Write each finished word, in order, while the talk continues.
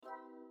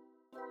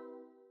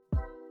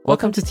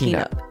Welcome to Teen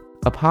Up,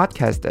 a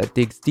podcast that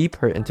digs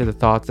deeper into the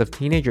thoughts of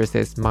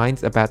teenagers'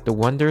 minds about the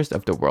wonders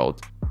of the world.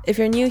 If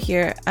you're new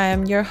here, I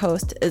am your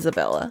host,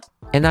 Isabella.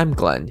 And I'm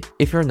Glenn.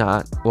 If you're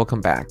not,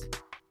 welcome back.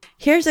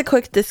 Here's a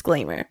quick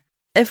disclaimer.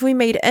 If we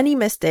made any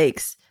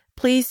mistakes,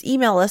 please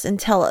email us and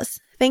tell us.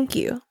 Thank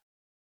you.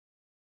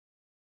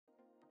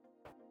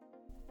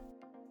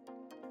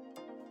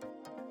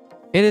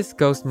 It is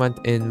Ghost Month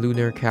in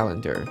lunar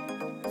calendar.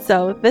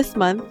 So this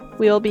month,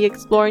 we will be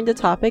exploring the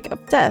topic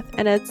of death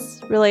and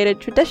its related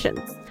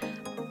traditions.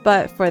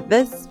 But for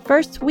this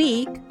first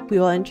week, we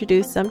will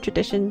introduce some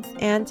traditions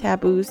and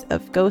taboos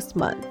of Ghost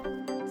Month.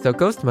 So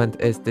Ghost Month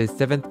is the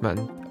 7th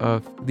month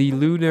of the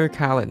lunar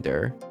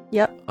calendar.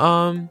 Yep.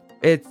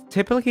 It's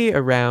typically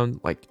around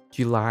like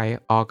July,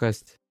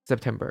 August,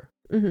 September.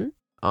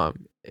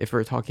 If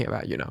we're talking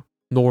about,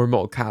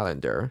 normal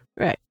calendar.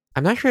 Right.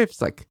 I'm not sure if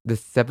it's like the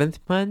 7th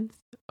month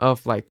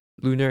of like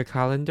lunar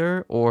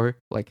calendar or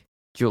like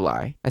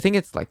July. I think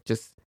it's like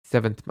just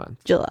 7th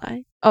month.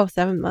 July. Oh,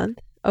 7th month.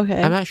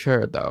 Okay. I'm not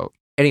sure though.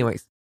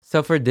 Anyways,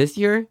 so for this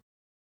year,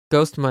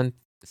 Ghost Month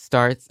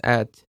starts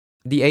at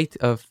the 8th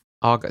of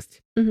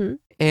August.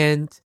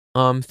 And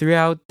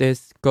throughout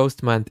this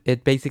Ghost Month,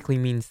 it basically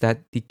means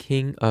that the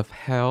king of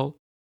hell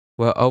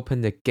will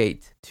open the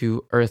gate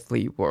to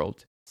earthly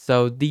world.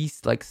 So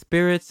these like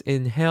spirits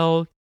in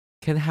hell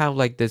can have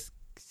like this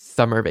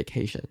summer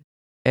vacation.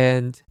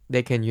 And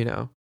they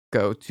can,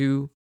 go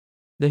to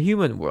the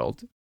human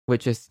world,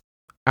 which is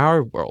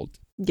our world.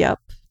 Yep.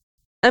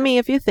 I mean,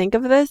 if you think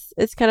of this,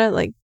 it's kind of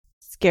like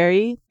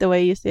scary the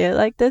way you say it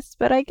like this,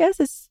 but I guess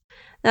it's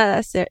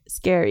not that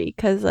scary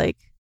because like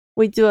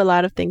we do a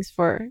lot of things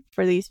for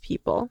these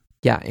people.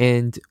 Yeah,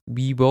 and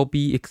we will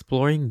be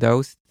exploring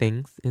those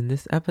things in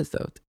this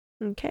episode.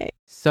 Okay.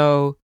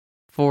 So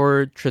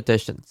for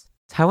traditions,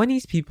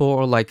 Taiwanese people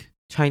or like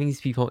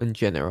Chinese people in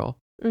general,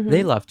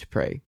 they love to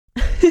pray.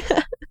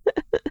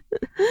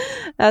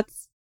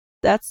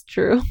 That's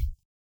true.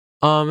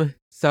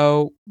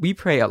 So we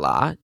pray a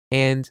lot,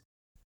 and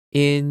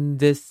in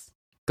this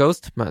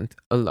Ghost Month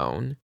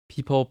alone,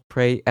 people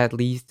pray at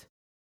least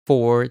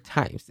 4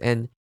 times,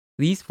 and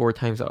these 4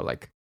 times are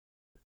like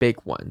big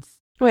ones.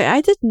 Wait, I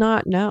did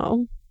not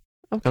know.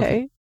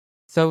 Okay.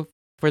 So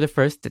for the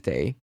first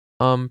day,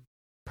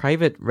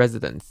 private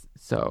residence.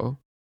 So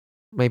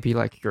maybe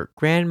like your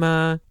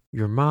grandma,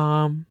 your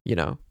mom,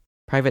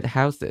 private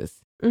houses.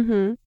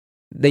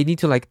 They need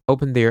to like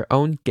open their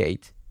own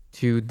gate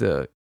to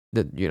the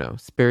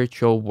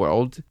spiritual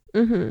world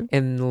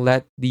and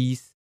let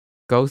these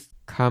ghosts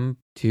come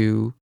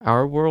to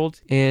our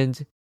world,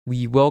 and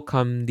we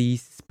welcome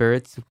these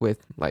spirits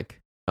with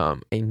like a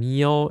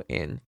meal,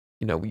 and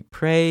we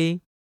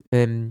pray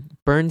and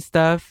burn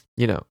stuff,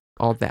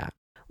 all that.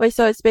 Wait,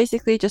 so it's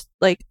basically just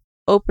like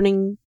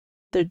opening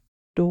the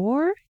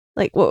door?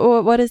 Like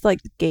what is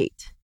like the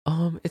gate?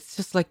 It's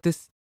just like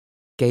this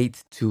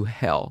gate to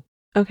hell.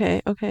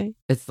 Okay.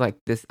 It's like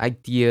this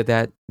idea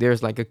that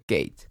there's like a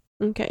gate.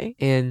 Okay.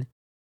 And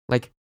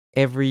like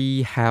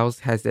every house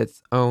has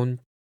its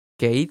own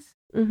gate,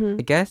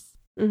 I guess,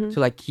 to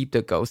like keep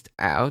the ghost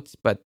out.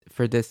 But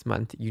for this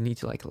month, you need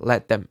to like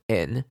let them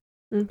in.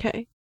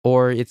 Okay.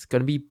 Or it's going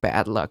to be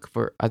bad luck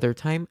for other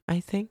time, I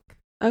think.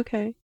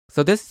 Okay.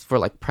 So this is for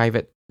like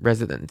private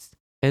residents.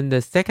 And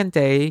the second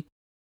day,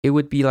 it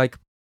would be like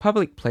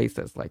public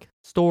places like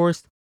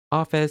stores,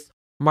 office,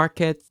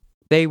 markets.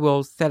 They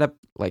will set up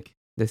like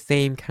the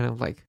same kind of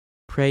like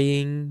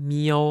praying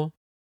meal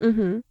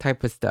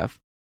type of stuff.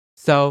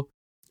 So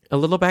a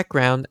little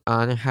background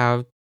on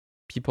how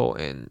people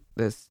in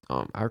this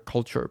our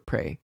culture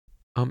pray.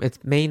 It's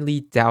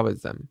mainly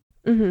Taoism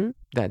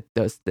that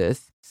does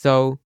this.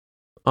 So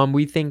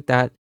we think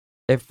that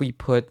if we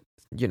put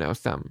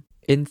some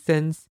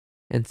incense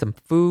and some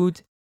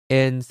food,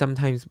 and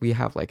sometimes we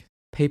have like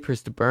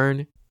papers to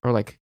burn or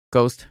like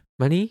ghost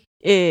money.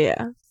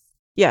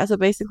 Yeah, so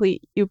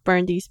basically you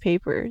burn these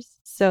papers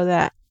so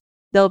that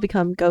they'll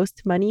become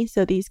ghost money,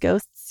 so these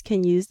ghosts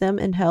can use them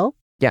in hell.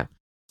 Yeah.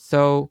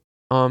 So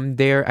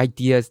their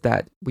idea is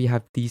that we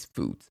have these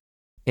foods,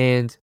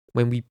 and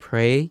when we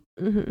pray,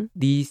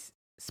 these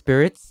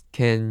spirits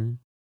can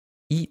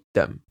eat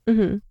them.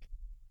 And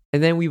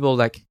then we will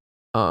like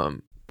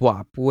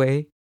bua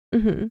bue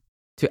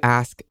to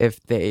ask if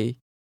they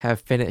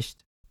have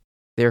finished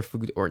their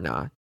food or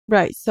not.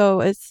 Right, so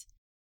it's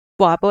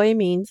bua bue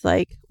means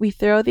like we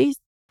throw these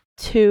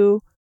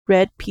 2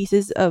 red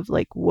pieces of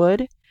like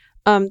wood.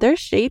 They're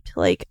shaped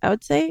like, I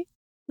would say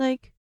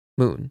like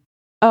moon.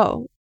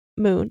 Oh,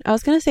 moon. I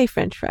was gonna say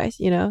French fries,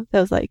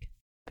 those like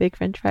big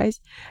French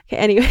fries. Okay,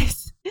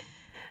 anyways.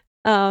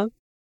 So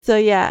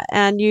yeah,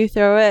 and you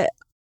throw it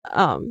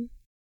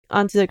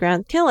onto the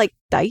ground, kind of like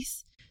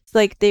dice. It's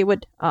like they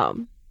would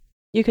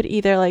you could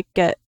either like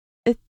get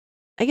it,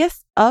 I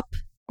guess, up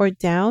or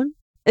down.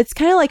 It's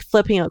kind of like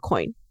flipping a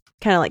coin,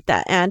 kind of like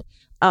that. And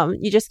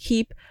you just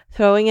keep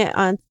throwing it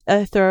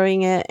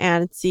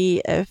and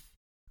see if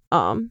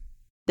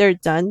they're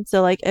done.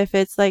 So like if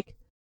it's like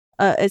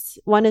it's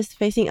one is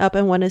facing up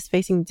and one is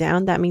facing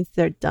down, that means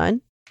they're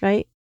done,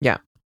 right? Yeah.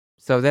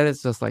 So that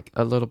is just like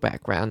a little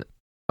background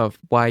of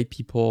why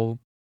people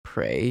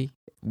pray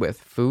with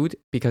food,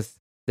 because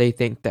they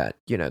think that,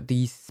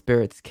 these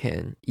spirits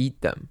can eat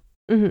them.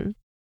 Mm-hmm.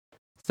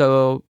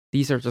 So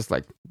these are just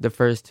like the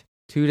first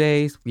 2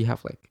 days. We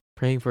have like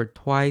praying for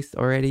twice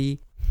already.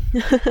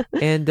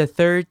 And the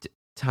third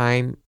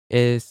time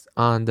is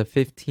on the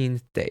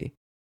 15th day.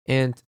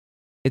 And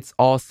it's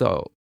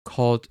also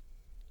called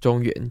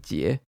中元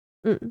节.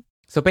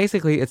 So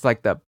basically, it's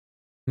like the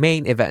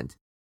main event,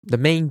 the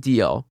main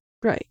deal,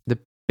 Right. the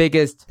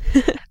biggest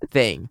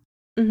thing,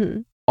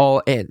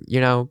 all in.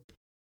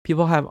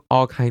 People have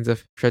all kinds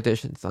of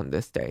traditions on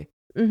this day.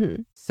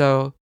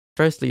 So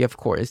firstly, of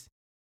course,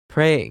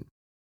 praying.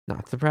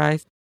 Not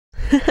surprised.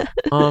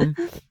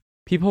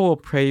 People will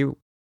pray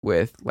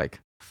with like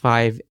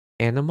 5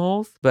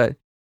 animals, but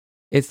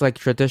it's like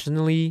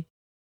traditionally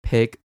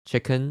pig,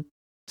 chicken,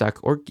 duck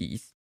or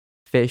geese,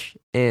 fish,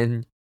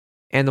 and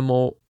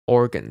animal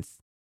organs.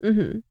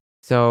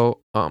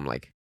 So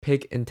like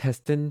pig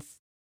intestines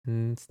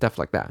and stuff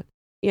like that.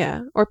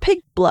 Yeah. Or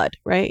pig blood,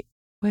 right?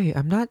 Wait,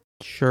 I'm not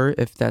sure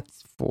if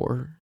that's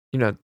for,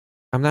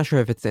 I'm not sure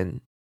if it's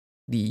in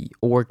the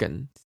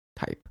organs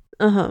type.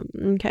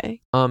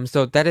 Okay.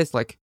 So that is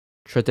like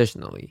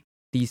traditionally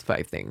these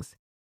 5 things.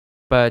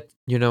 But,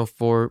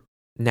 for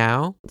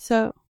now,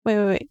 So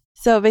wait.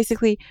 So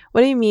basically,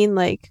 what do you mean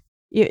like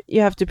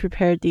you have to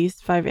prepare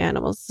these 5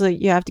 animals? So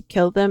you have to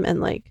kill them and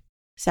like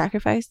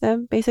sacrifice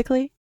them,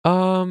 basically?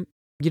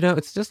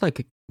 it's just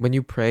like when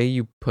you pray,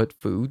 you put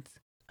foods.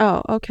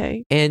 Oh,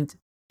 okay. And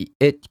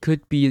it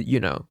could be,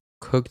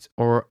 cooked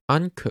or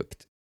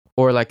uncooked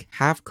or like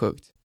half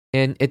cooked.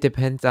 And it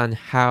depends on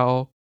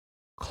how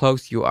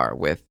close you are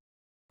with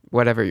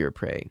whatever you're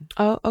praying.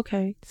 Oh,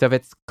 okay. So if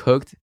it's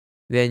cooked,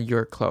 then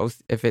you're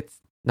close. If it's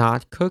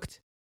not cooked,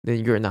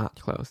 then you're not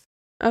close.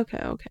 Okay.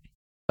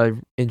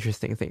 An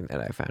interesting thing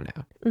that I found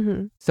out.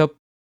 So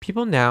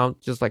people now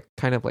just like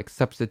kind of like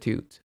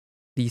substitute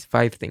these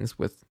 5 things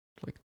with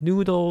like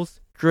noodles,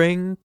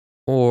 drink,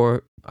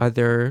 or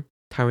other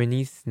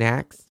Taiwanese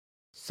snacks.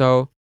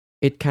 So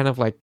it kind of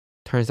like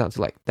turns out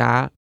to like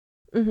that.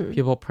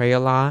 People pray a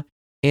lot.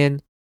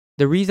 And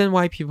the reason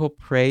why people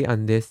pray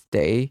on this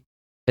day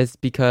is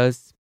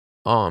because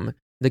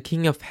the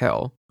king of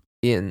hell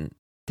in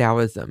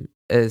Taoism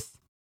is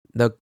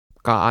the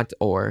god,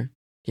 or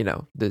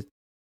the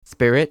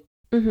spirit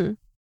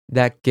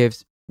that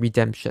gives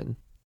redemption.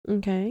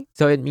 Okay.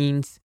 So it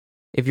means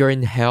if you're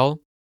in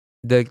hell,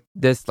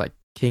 this like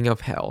king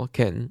of hell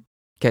can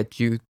get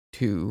you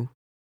to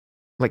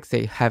like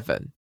say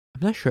heaven.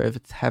 I'm not sure if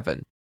it's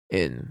heaven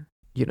in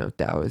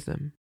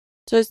Taoism.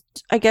 So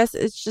I guess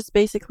it's just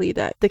basically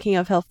that the king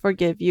of hell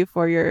forgive you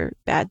for your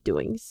bad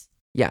doings.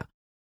 Yeah.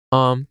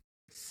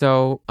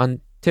 So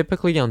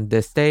typically on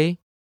this day,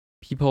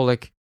 people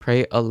like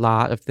pray a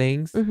lot of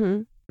things.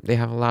 They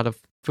have a lot of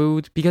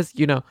food because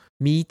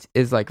meat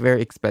is like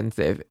very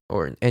expensive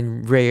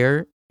and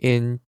rare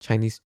in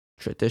Chinese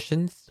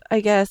traditions. I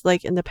guess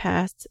like in the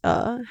past,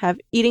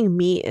 eating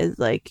meat is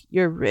like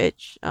you're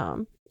rich.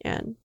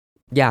 And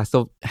yeah,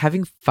 so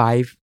having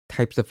 5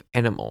 types of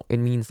animal, it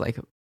means like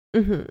a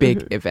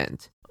big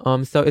event.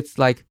 So it's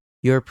like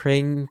you're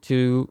praying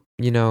to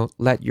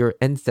let your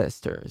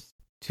ancestors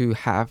to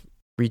have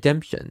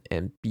redemption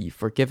and be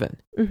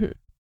forgiven.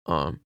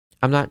 I'm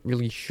not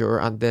really sure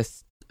on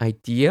this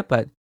idea,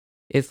 but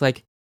it's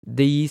like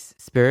these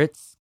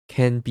spirits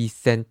can be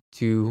sent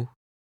to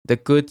the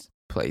good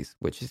place,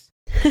 which is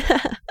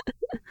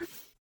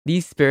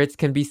these spirits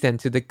can be sent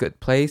to the good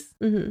place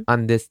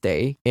on this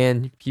day.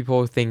 And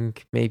people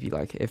think maybe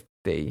like if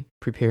they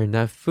prepare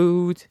enough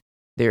food,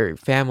 their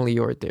family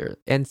or their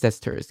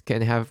ancestors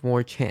can have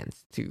more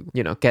chance to,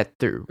 get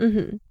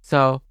through.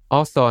 So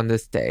also on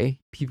this day,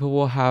 people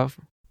will have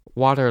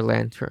water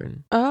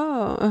lantern.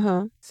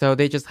 Oh, So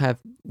they just have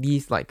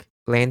these like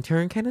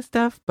lantern kind of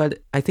stuff, but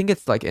I think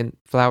it's like in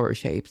flower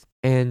shapes,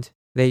 and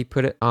they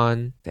put it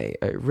on say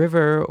a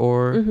river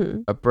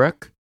or a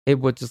brook. It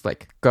would just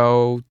like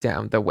go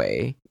down the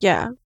way.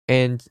 Yeah.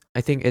 And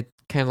I think it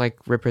kind of like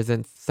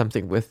represents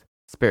something with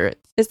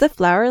spirits. Is the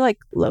flower like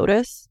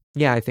lotus?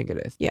 Yeah, I think it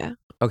is. Yeah.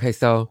 Okay,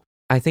 so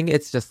I think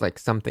it's just like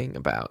something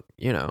about,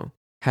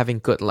 having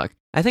good luck.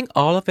 I think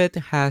all of it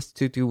has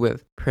to do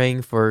with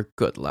praying for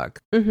good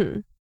luck.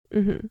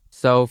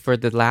 So for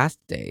the last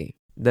day,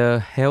 the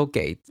hell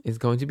gate is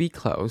going to be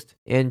closed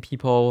and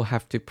people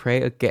have to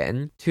pray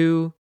again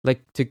to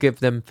give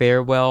them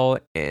farewell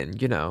and,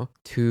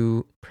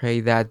 to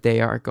pray that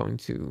they are going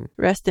to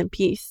rest in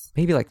peace.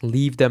 Maybe like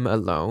leave them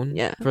alone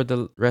for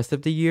the rest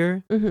of the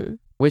year,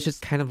 which is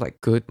kind of like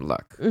good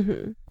luck.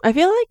 I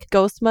feel like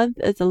Ghost Month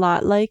is a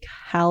lot like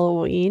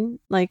Halloween,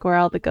 like where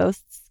all the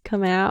ghosts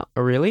come out.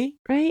 Oh, really?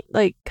 Right?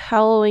 Like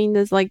Halloween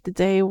is like the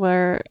day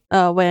where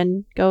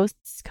when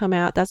ghosts come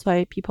out. That's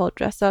why people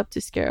dress up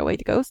to scare away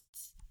the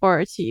ghosts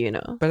or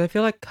to, But I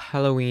feel like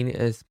Halloween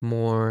is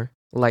more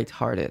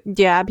lighthearted.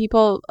 Yeah,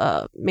 people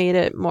made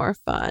it more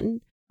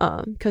fun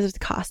because of the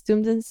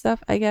costumes and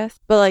stuff, I guess.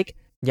 But like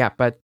yeah,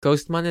 but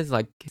Ghost Month is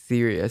like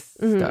serious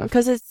stuff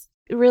because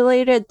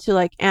related to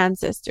like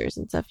ancestors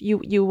and stuff.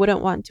 You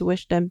wouldn't want to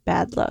wish them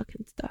bad luck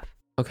and stuff.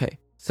 Okay,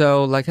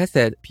 so like I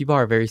said, people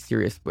are very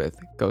serious with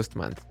Ghost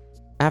Month.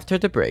 After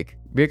the break,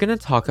 we're gonna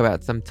talk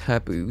about some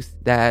taboos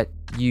that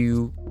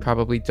you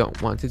probably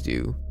don't want to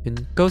do in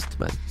Ghost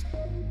Month.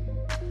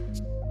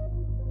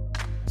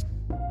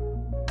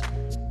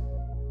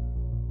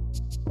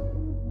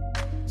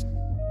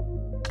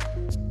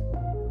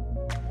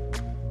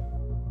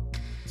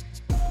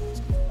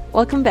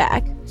 Welcome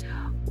back.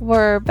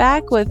 We're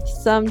back with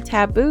some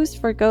taboos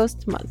for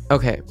Ghost Month.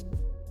 Okay,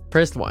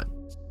 first one,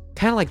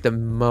 kind of like the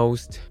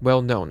most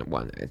well-known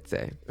one, I'd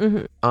say.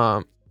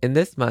 In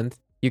this month,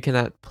 you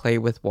cannot play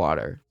with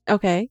water.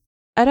 Okay.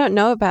 I don't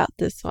know about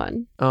this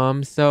one.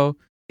 So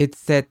it's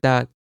said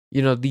that,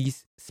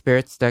 these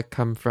spirits that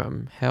come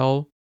from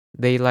hell,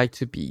 they like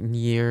to be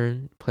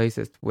near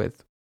places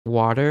with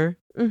water.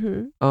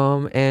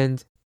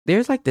 And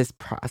there's like this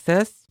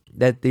process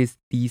that these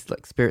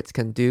like spirits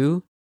can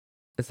do.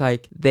 It's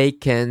like they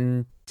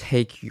can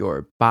take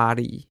your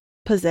body,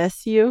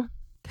 Possess you?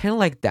 kind of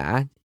like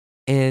that,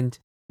 and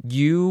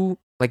you,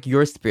 like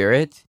your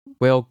spirit,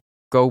 will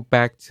go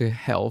back to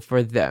hell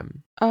for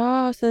them.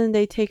 Oh, so then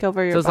they take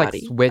over your So it's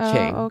body. like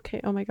switching. Oh,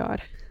 okay. Oh my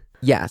god.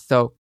 Yeah,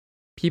 so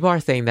people are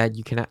saying that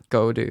you cannot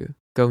go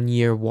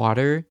near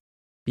water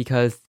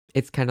because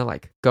it's kind of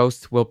like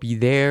ghosts will be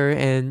there,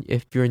 and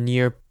if you're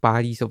near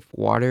bodies of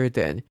water,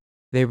 then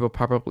they will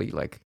probably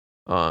like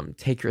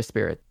take your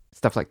spirit,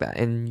 stuff like that,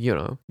 and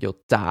you'll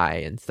die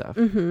and stuff.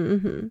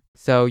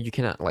 So you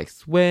cannot like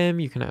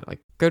swim, you cannot like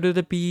go to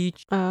the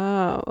beach.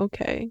 Oh,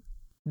 okay.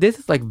 This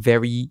is like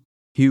very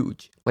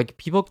huge. Like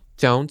people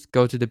don't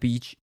go to the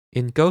beach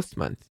in Ghost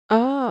Month.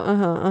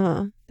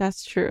 Oh,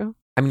 That's true.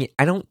 I mean,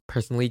 I don't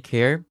personally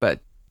care,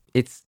 but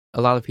it's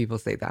a lot of people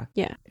say that.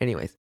 Yeah.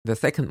 Anyways, the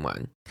second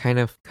one, kind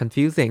of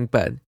confusing,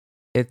 but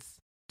it's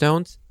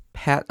don't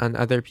pat on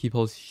other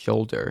people's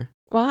shoulder.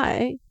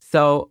 Why?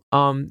 So,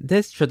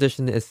 this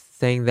tradition is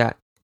saying that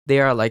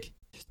there are like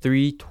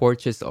 3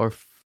 torches or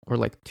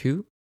like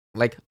 2,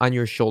 like on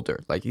your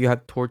shoulder. Like you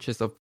have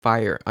torches of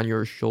fire on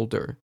your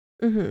shoulder.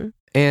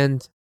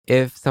 And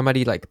if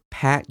somebody like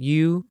pat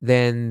you,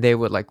 then they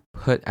would like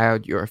put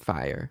out your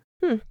fire.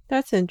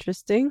 That's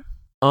interesting.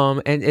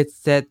 And it's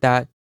said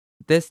that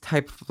this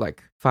type of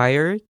like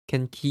fire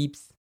can keep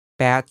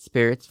bad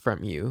spirits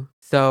from you.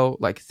 So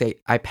like say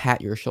I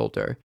pat your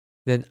shoulder,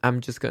 then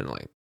I'm just gonna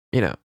like,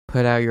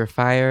 put out your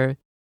fire,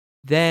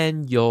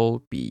 then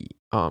you'll be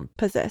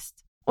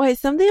Possessed. Wait,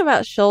 something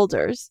about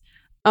shoulders.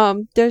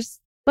 There's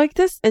like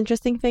this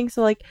interesting thing.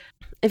 So like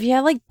if you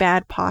have like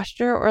bad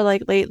posture or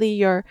like lately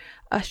your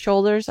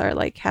shoulders are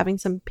like having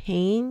some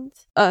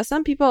pains,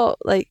 some people,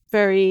 like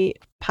very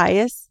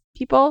pious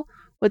people,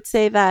 would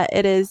say that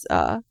it is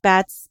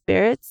bad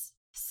spirits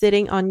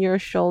sitting on your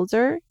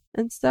shoulder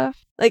and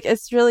stuff. Like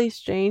it's really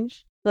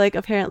strange. Like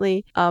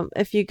apparently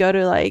if you go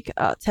to like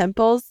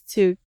temples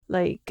to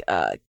like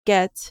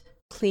get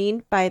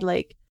cleaned by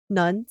like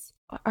nuns.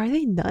 Are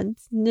they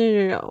nuns?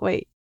 No,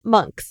 wait,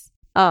 monks.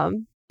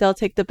 They'll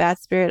take the bad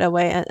spirit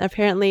away, and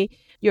apparently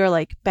your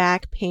like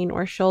back pain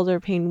or shoulder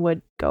pain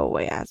would go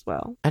away as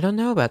well. I don't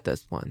know about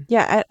this one.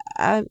 Yeah,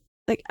 I'm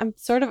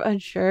sort of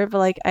unsure, but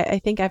like I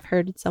think I've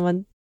heard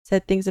someone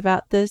said things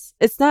about this.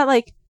 It's not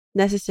like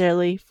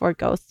necessarily for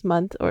Ghost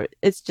Month, or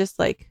it's just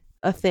like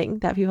a thing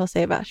that people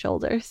say about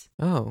shoulders.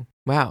 Oh,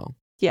 wow.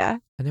 Yeah.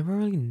 I never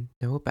really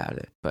know about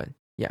it, but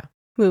yeah.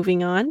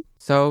 Moving on.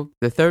 So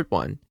the third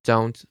one,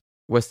 don't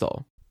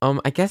whistle.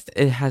 I guess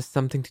it has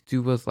something to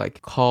do with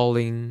like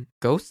calling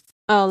ghosts.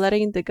 Oh,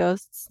 letting the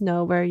ghosts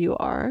know where you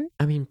are.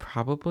 I mean,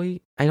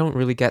 probably. I don't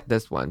really get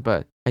this one,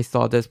 but I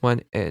saw this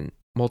one in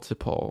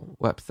multiple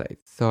websites,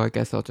 so I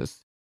guess I'll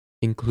just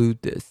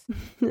include this.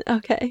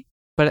 Okay.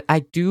 But I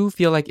do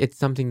feel like it's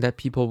something that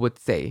people would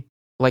say,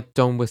 like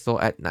don't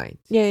whistle at night.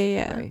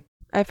 Yeah. Right?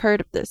 I've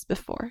heard of this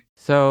before.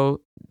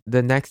 So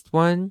the next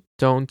one,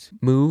 don't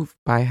move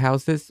by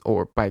houses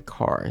or by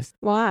cars.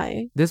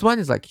 Why? This one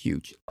is like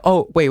huge.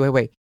 Oh,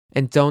 wait.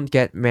 And don't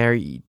get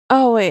married.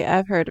 Oh, wait,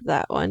 I've heard of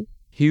that one.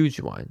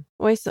 Huge one.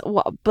 Wait,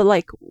 so, but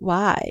like,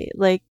 why?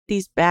 Like,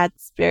 these bad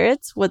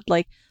spirits would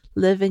like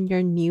live in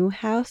your new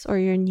house or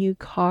your new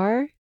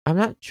car? I'm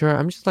not sure.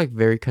 I'm just like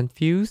very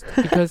confused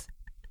because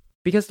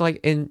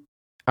like in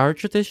our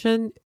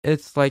tradition,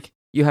 it's like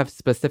you have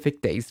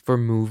specific days for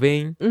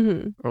moving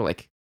or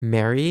like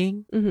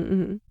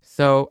marrying.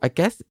 So I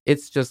guess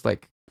it's just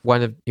like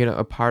one of,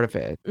 a part of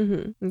it.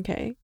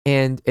 Okay.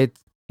 And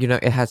it's,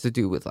 it has to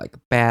do with like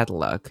bad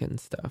luck and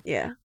stuff.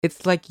 Yeah.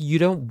 It's like you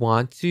don't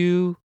want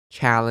to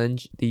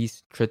challenge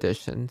these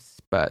traditions,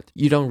 but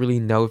you don't really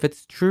know if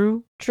it's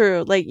true.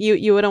 True. Like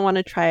you wouldn't want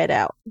to try it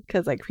out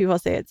because like people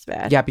say it's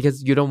bad. Yeah,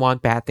 because you don't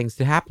want bad things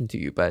to happen to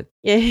you, but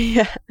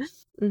Yeah.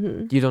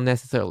 You don't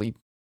necessarily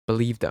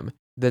believe them.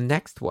 The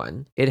next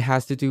one, it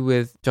has to do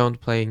with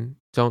don't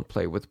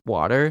play with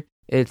water.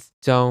 It's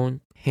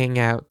don't hang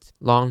out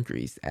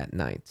laundries at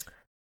night.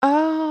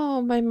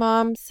 Oh, my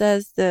mom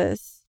says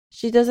this.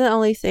 She doesn't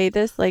only say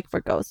this like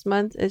for Ghost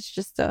Month. It's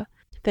just a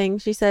thing.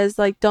 She says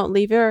like don't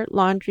leave your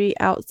laundry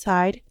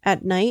outside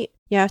at night.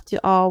 You have to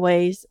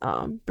always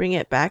bring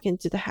it back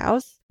into the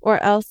house,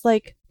 or else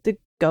like the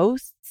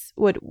ghosts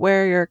would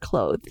wear your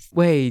clothes.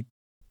 Wait,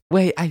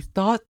 I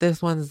thought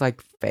this one's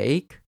like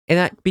fake.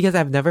 And because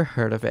I've never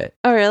heard of it.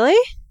 Oh, really?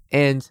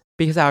 And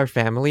because our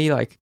family,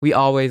 like, we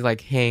always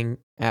like hang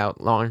out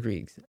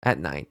laundries at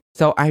night.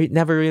 So I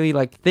never really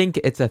like think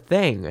it's a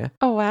thing.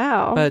 Oh,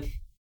 wow. But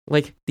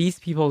like these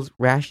people's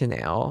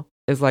rationale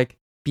is like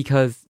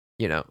because,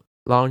 you know,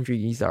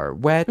 laundries are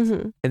wet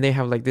and they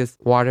have like this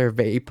water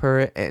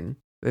vapor and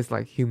this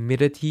like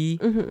humidity.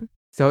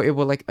 So it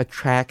will like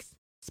attract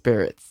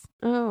spirits.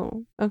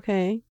 Oh,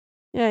 okay.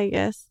 Yeah, I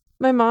guess.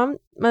 My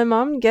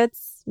mom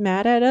gets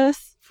mad at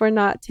us for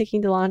not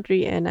taking the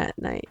laundry in at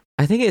night.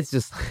 I think it's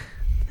just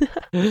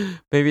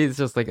maybe it's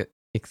just like an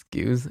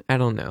excuse. I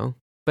don't know.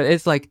 But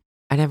it's like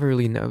I never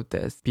really know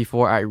this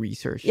before I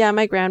researched. Yeah,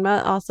 my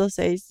grandma also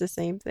says the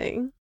same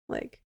thing.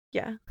 Like,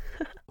 yeah.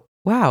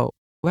 Wow,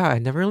 I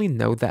never really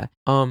know that.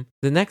 The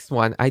next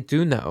one I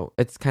do know.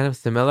 It's kind of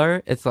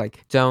similar. It's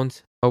like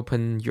don't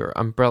open your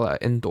umbrella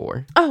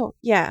indoor. Oh,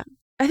 yeah.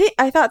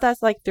 I thought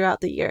that's like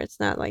throughout the year. It's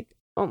not like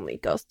only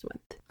Ghost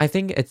Month. I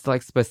think it's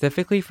like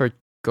specifically for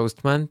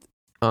Ghost Month.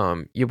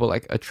 You will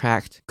like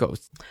attract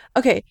ghosts.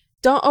 Okay,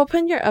 don't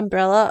open your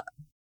umbrella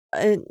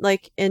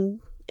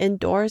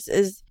indoors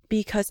is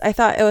because I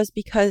thought it was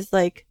because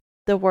like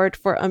the word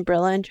for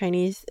umbrella in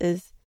Chinese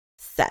is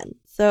sen.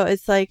 So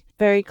it's like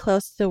very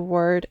close to the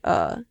word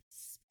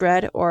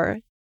spread or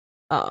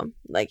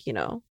like, you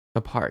know,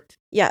 apart.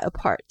 Yeah,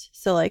 apart.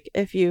 So like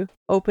if you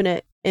open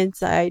it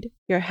inside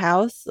your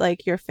house,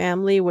 like your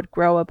family would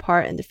grow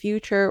apart in the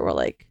future, or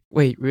like...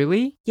 Wait,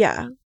 really?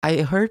 Yeah.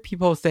 I heard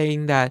people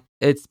saying that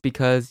it's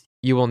because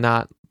you will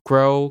not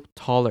grow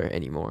taller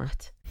anymore.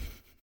 What?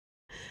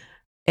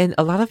 And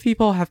a lot of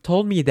people have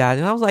told me that,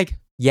 and I was like,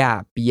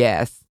 yeah,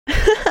 BS.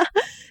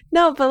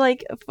 No, but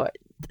like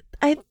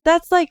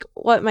that's like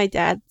what my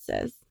dad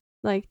says.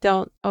 Like,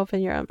 don't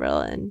open your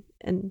umbrella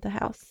in the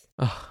house.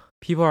 Ugh,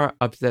 people are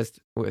obsessed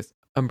with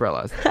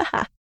umbrellas.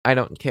 I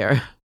don't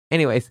care.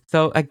 Anyways,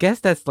 so I guess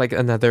that's like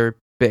another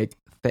big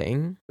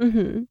thing,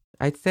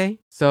 I'd say.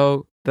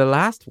 So the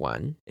last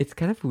one, it's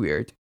kind of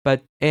weird,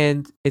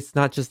 and it's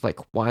not just like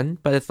one,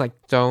 but it's like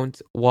don't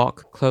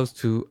walk close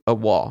to a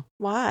wall.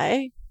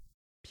 Why?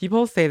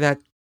 People say that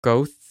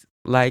ghosts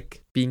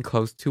like being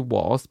close to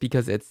walls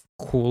because it's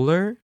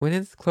cooler when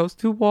it's close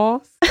to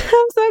walls.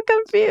 I'm so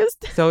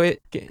confused. So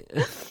it...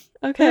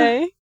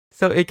 Okay.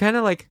 So it kind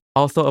of like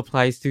also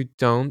applies to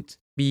don't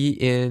be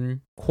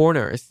in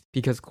corners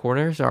because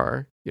corners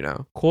are, you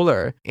know,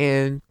 cooler.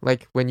 And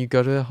like when you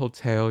go to a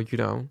hotel, you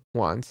don't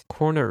want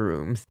corner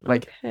rooms,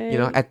 like, you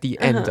know, at the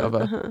end of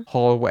a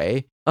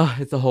hallway. Oh,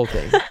 it's a whole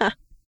thing.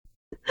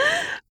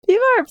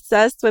 People are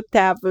obsessed with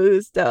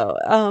taboos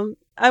though.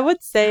 I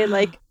would say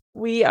like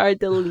we are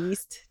the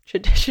least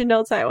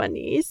traditional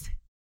Taiwanese.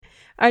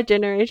 Our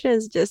generation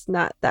is just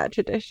not that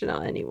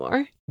traditional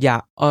anymore.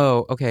 Yeah.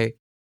 Oh, okay.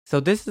 So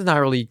this is not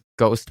really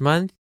Ghost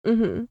Month.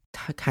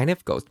 Kind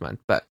of Ghost Month,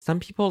 but some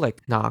people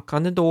like knock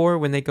on the door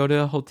when they go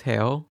to a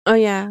hotel. Oh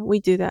yeah, we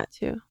do that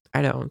too.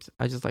 I don't.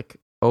 I just like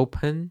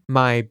open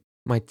my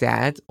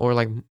dad or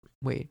like,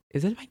 wait,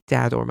 is it my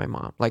dad or my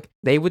mom? Like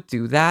they would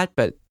do that,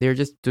 but they're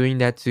just doing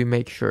that to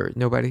make sure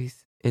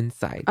nobody's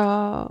inside.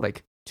 Oh.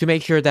 Like to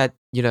make sure that,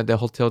 you know, the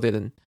hotel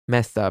didn't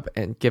mess up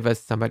and give us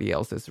somebody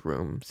else's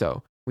room.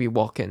 So we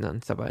walk in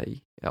on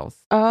somebody else.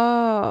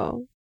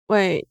 Oh,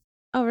 wait.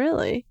 Oh,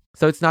 really?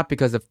 So it's not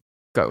because of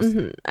ghosts.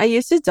 I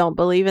used to don't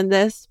believe in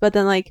this, but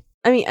then like,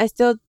 I mean, I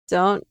still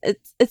don't.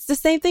 It's the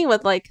same thing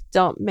with like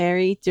don't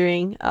marry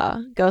during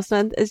Ghost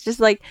Month. It's just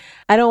like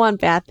I don't want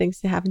bad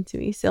things to happen to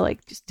me, so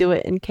like just do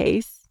it in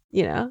case,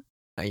 you know.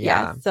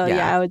 Yeah. So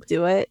I would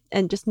do it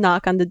and just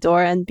knock on the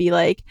door and be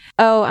like,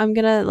 oh, I'm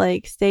gonna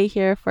like stay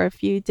here for a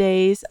few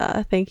days.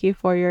 Thank you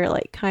for your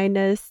like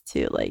kindness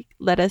to like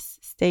let us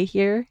stay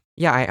here.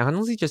 Yeah, I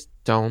honestly just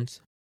don't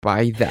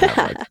buy that,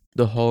 like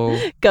the whole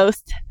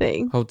ghost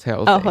thing.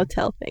 Hotel thing. Oh,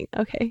 hotel thing.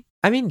 Okay.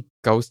 I mean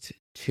ghost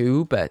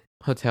too, but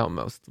hotel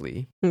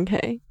mostly.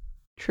 Okay.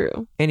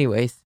 True.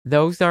 Anyways,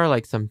 those are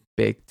like some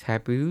big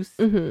taboos.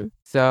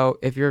 So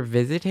if you're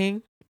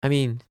visiting, I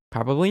mean,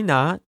 probably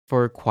not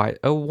for quite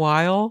a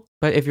while,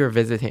 but if you're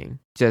visiting,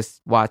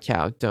 just watch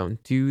out.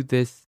 Don't do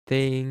this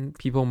thing.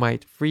 People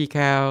might freak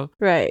out.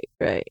 Right.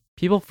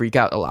 People freak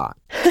out a lot.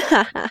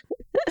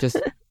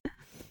 Just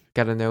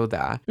gotta know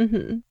that.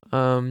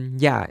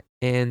 Yeah,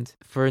 and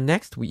for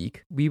next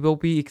week, we will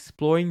be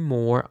exploring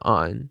more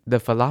on the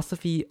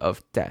philosophy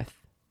of death.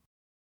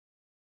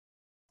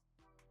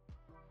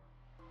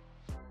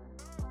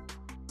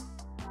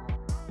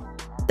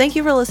 Thank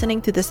you for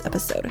listening to this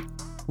episode.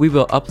 We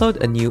will upload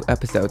a new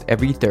episode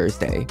every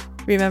Thursday.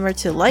 Remember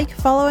to like,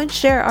 follow, and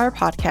share our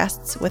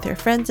podcasts with your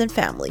friends and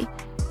family.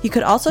 You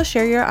could also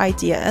share your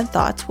idea and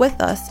thoughts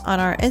with us on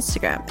our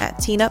Instagram at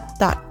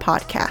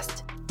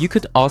teenup.podcast. You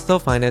could also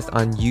find us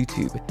on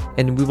YouTube,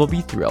 and we will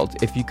be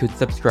thrilled if you could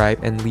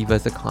subscribe and leave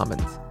us a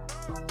comment.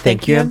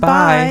 Thank you and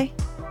bye!